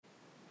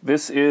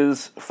This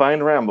is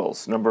Fine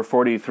Rambles, number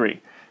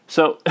 43.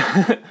 So,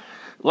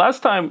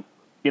 last time,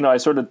 I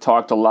sort of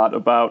talked a lot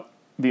about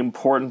the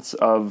importance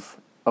of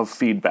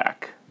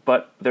feedback,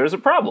 but there's a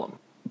problem.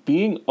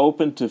 Being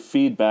open to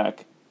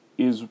feedback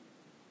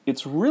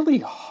it's really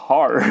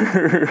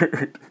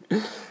hard.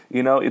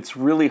 It's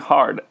really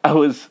hard. I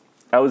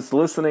was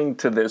listening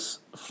to this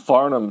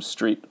Farnham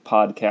Street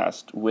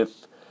podcast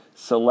with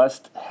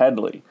Celeste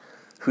Headley,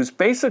 who's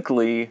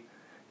basically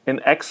an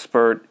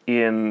expert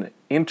in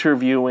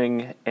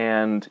interviewing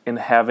and in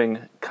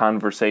having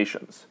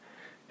conversations.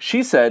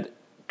 She said,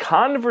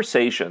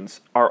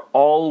 conversations are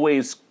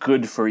always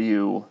good for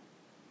you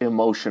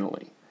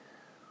emotionally.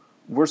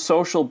 We're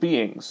social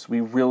beings.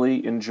 We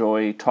really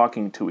enjoy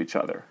talking to each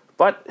other.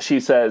 But she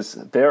says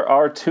there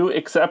are two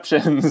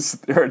exceptions.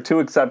 There are two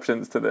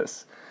exceptions to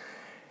this.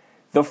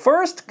 The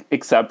first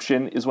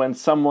exception is when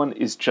someone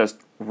is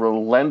just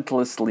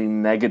relentlessly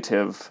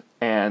negative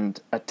and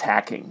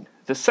attacking.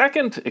 The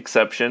second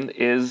exception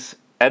is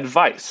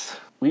advice.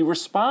 We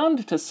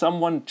respond to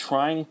someone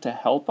trying to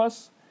help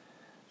us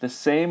the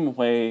same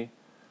way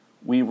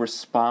we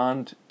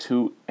respond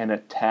to an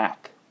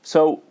attack.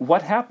 So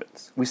what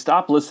happens? We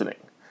stop listening.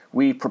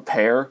 We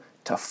prepare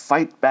to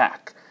fight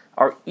back.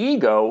 Our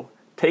ego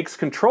takes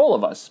control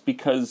of us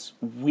because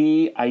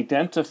we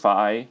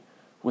identify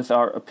with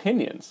our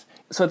opinions.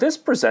 So this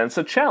presents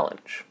a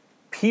challenge.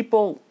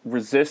 People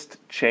resist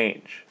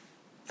change.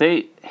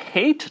 They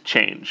hate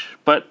change,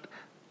 but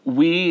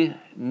we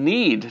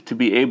need to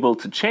be able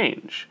to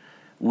change.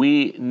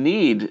 We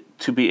need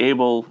to be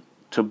able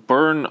to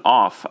burn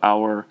off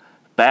our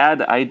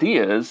bad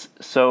ideas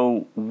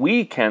so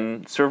we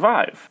can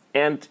survive.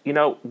 And,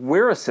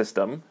 we're a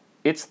system.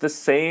 It's the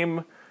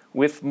same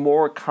with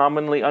more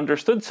commonly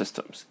understood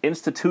systems,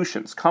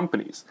 institutions,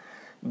 companies.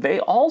 They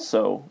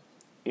also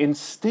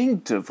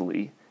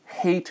instinctively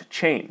hate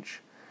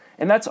change.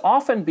 And that's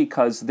often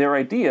because their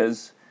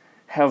ideas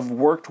have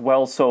worked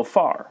well so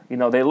far.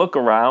 They look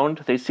around,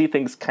 they see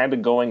things kind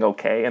of going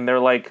okay, and they're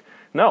like,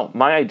 no,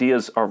 my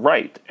ideas are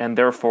right, and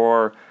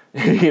therefore,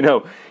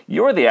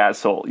 you're the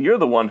asshole. You're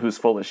the one who's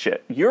full of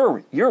shit.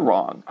 You're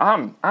wrong.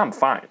 I'm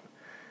fine.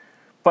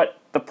 But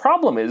the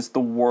problem is the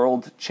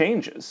world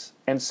changes.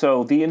 And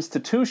so the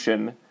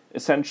institution,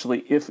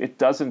 essentially, if it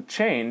doesn't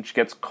change,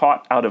 gets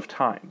caught out of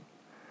time.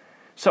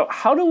 So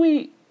how do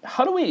we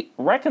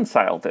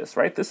reconcile this,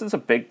 right? This is a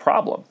big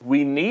problem.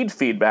 We need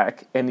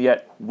feedback, and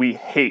yet we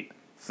hate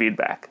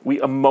feedback.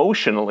 We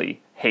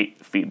emotionally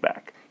hate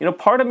feedback.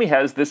 Part of me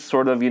has this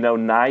sort of,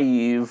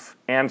 naive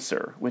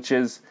answer, which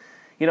is,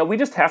 we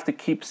just have to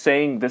keep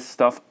saying this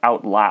stuff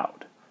out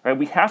loud, right?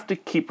 We have to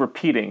keep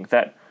repeating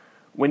that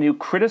when you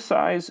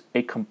criticize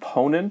a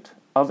component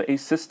of a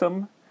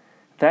system,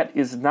 that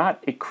is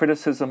not a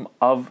criticism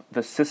of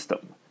the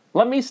system.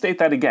 Let me state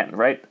that again,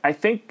 right? I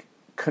think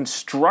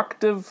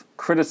constructive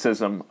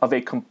criticism of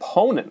a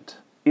component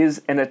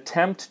is an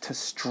attempt to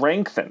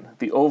strengthen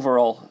the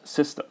overall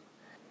system.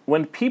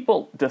 When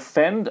people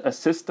defend a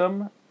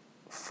system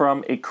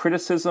from a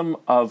criticism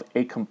of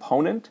a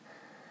component,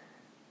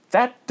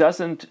 that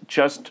doesn't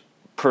just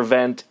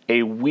prevent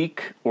a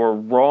weak or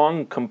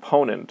wrong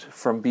component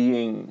from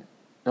being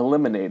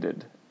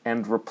eliminated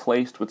and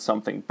replaced with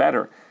something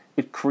better.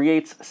 It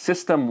creates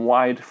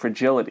system-wide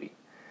fragility.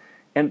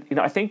 And,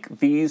 I think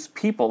these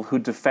people who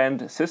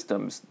defend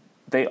systems,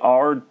 they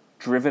are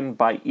driven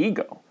by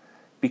ego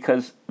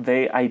because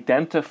they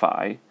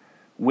identify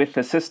with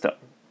the system,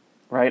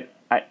 right?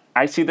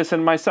 I see this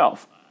in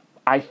myself.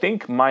 I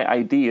think my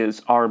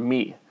ideas are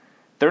me.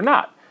 They're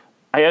not.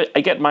 I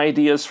get my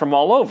ideas from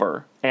all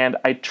over, and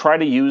I try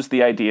to use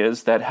the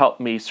ideas that help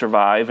me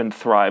survive and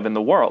thrive in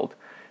the world.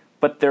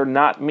 But they're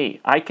not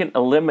me. I can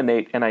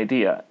eliminate an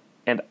idea,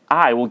 and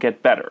I will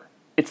get better.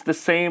 It's the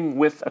same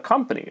with a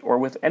company or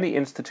with any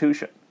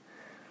institution.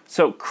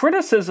 So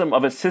criticism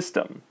of a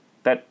system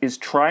that is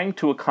trying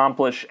to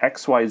accomplish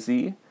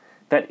XYZ,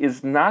 that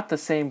is not the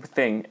same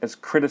thing as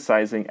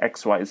criticizing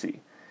XYZ.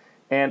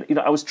 And,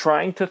 I was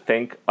trying to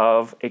think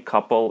of a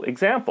couple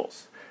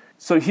examples.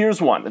 So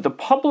here's one. The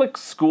public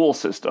school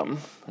system,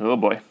 oh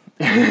boy.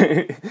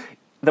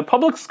 The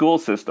public school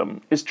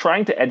system is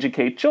trying to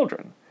educate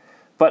children.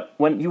 But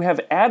when you have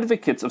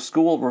advocates of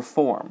school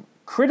reform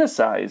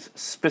criticize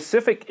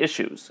specific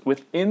issues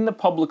within the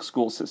public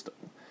school system,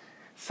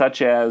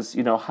 such as,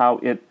 how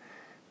it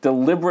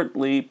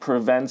deliberately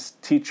prevents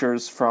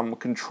teachers from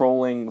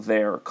controlling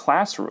their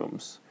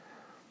classrooms,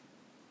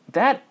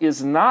 that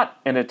is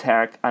not an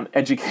attack on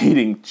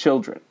educating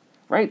children,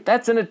 right?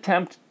 That's an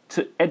attempt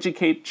to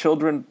educate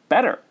children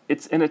better.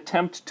 It's an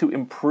attempt to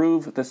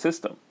improve the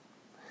system.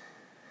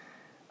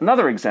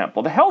 Another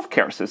example, the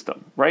healthcare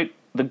system, right?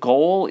 The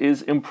goal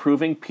is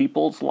improving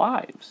people's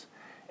lives.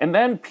 And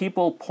then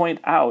people point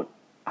out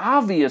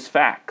obvious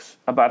facts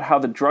about how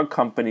the drug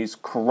companies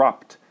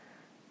corrupt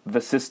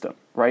the system,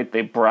 right?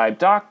 They bribe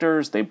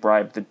doctors, they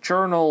bribe the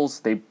journals,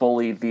 they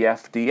bully the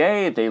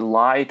FDA, they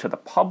lie to the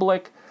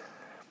public.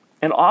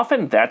 And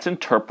often that's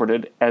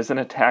interpreted as an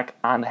attack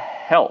on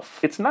health.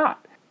 It's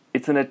not.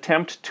 It's an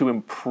attempt to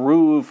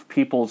improve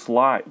people's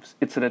lives.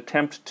 It's an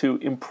attempt to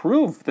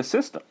improve the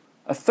system.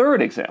 A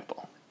third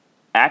example,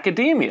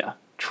 academia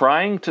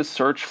trying to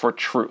search for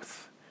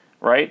truth,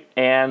 right?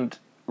 And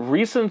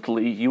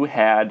recently you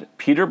had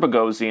Peter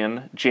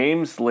Boghossian,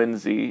 James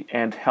Lindsay,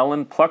 and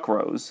Helen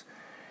Pluckrose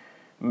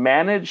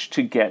manage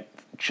to get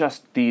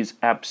just these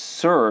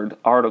absurd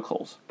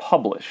articles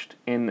published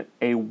in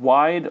a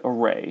wide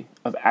array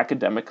of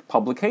academic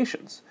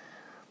publications.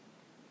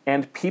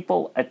 And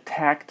people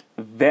attacked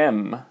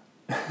them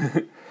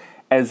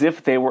as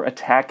if they were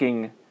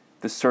attacking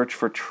the search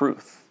for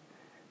truth.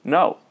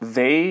 No,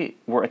 they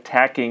were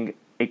attacking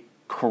a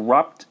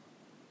corrupt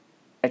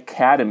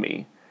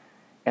academy,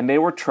 and they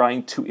were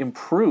trying to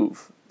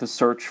improve the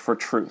search for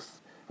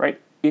truth, right?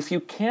 If you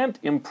can't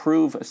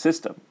improve a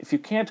system, if you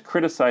can't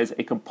criticize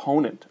a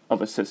component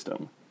of a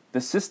system,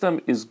 the system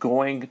is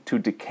going to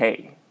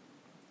decay.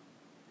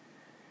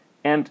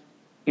 And,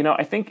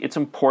 I think it's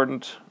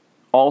important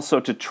also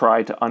to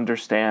try to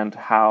understand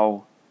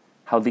how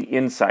the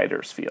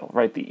insiders feel,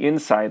 right? The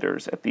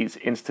insiders at these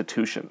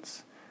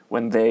institutions,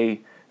 when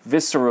they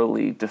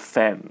viscerally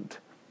defend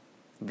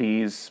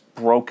these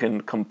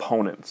broken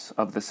components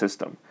of the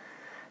system.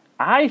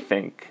 I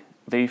think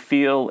they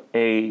feel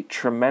a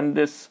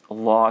tremendous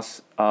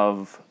loss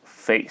of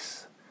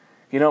face.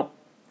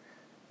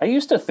 I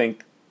used to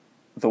think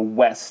the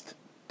West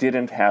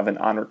didn't have an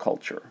honor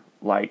culture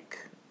like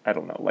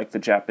the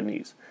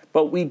Japanese.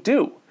 But we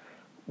do.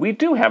 We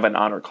do have an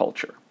honor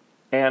culture.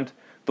 And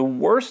the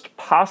worst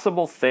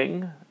possible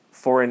thing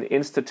for an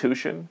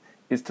institution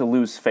is to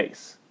lose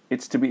face.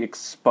 It's to be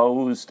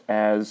exposed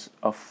as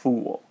a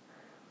fool,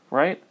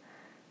 right?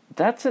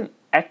 That's an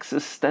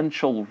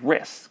existential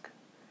risk.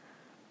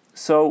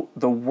 So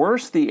the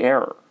worse the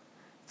error,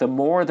 the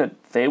more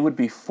that they would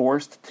be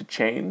forced to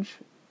change,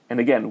 and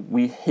again,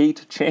 we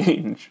hate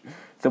change,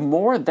 the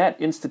more that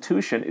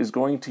institution is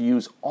going to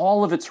use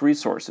all of its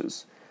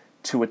resources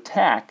to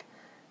attack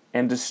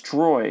and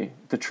destroy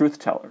the truth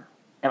teller.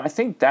 And I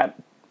think that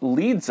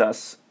leads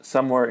us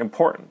somewhere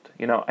important.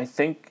 I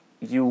think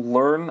you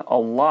learn a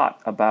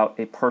lot about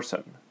a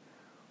person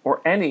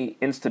or any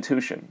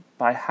institution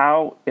by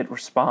how it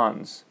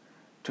responds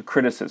to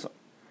criticism.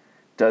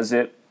 Does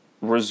it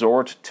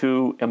resort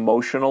to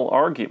emotional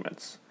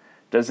arguments?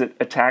 Does it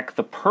attack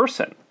the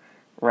person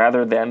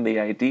rather than the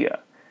idea?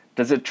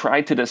 Does it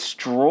try to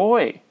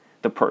destroy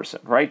the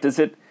person, right?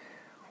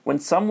 When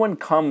someone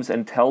comes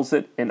and tells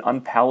it an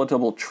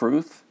unpalatable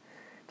truth,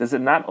 does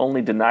it not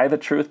only deny the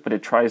truth, but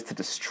it tries to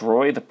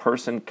destroy the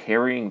person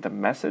carrying the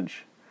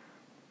message?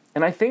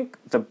 And I think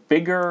the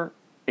bigger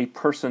a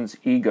person's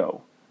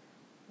ego,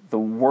 the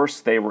worse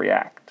they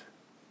react.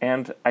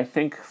 And I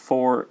think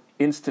for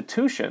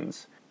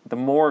institutions, the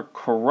more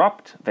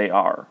corrupt they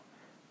are,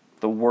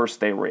 the worse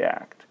they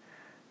react.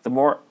 The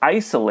more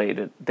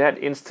isolated that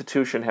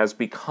institution has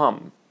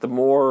become, the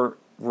more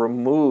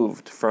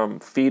removed from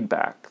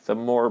feedback, the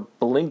more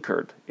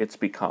blinkered it's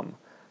become,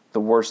 the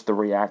worse the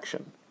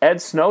reaction.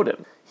 Ed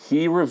Snowden,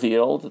 he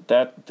revealed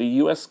that the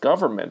US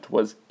government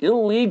was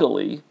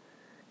illegally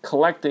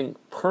collecting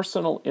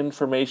personal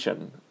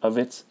information of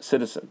its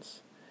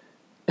citizens.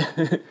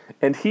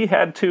 And he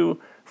had to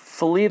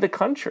flee the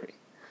country.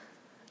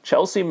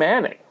 Chelsea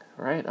Manning,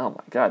 right? Oh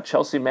my God,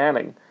 Chelsea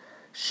Manning.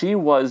 She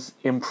was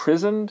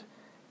imprisoned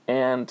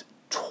and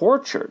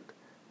tortured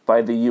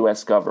by the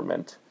US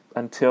government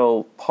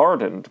until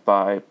pardoned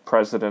by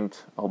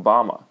President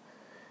Obama.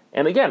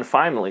 And again,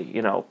 finally,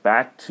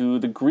 back to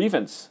the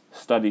grievance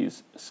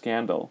studies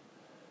scandal.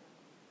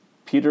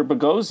 Peter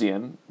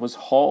Boghossian was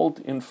hauled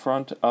in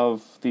front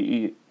of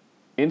the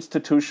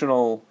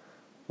Institutional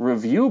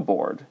Review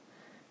Board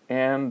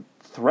and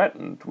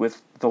threatened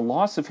with the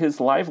loss of his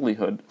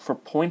livelihood for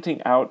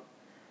pointing out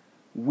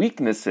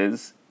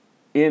weaknesses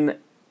in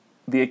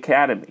the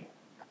academy.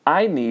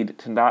 I need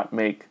to not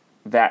make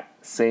that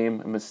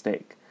same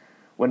mistake.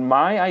 When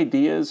my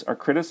ideas are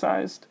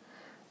criticized,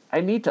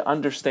 I need to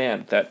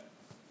understand that,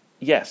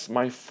 yes,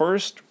 my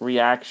first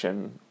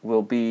reaction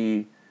will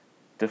be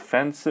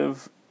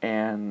defensive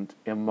and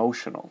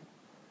emotional.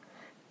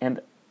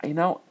 And,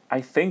 I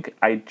think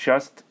I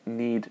just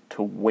need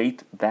to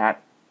wait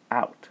that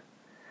out.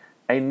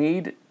 I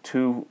need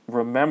to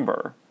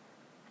remember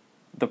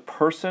the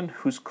person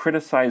who's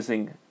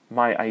criticizing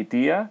my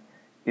idea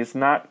is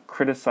not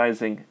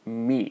criticizing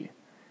me.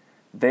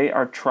 They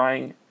are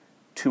trying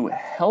to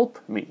help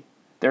me.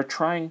 They're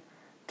trying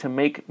to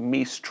make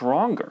me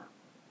stronger.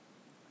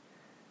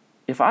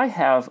 If I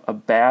have a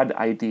bad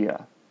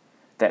idea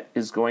that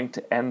is going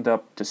to end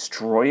up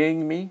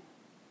destroying me,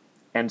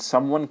 and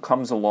someone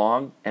comes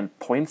along and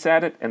points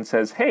at it and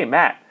says, "Hey,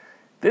 Matt,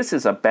 this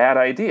is a bad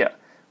idea.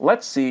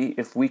 Let's see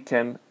if we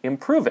can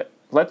improve it.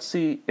 Let's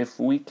see if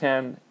we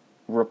can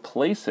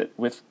replace it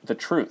with the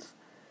truth."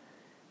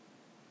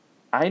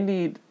 I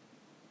need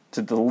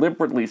to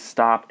deliberately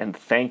stop and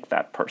thank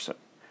that person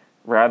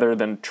rather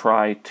than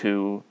try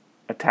to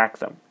attack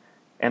them.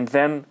 And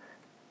then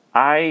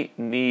I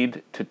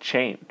need to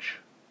change.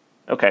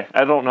 Okay,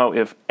 I don't know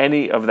if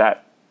any of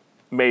that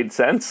made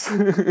sense.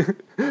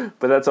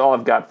 But that's all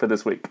I've got for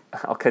this week.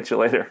 I'll catch you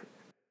later.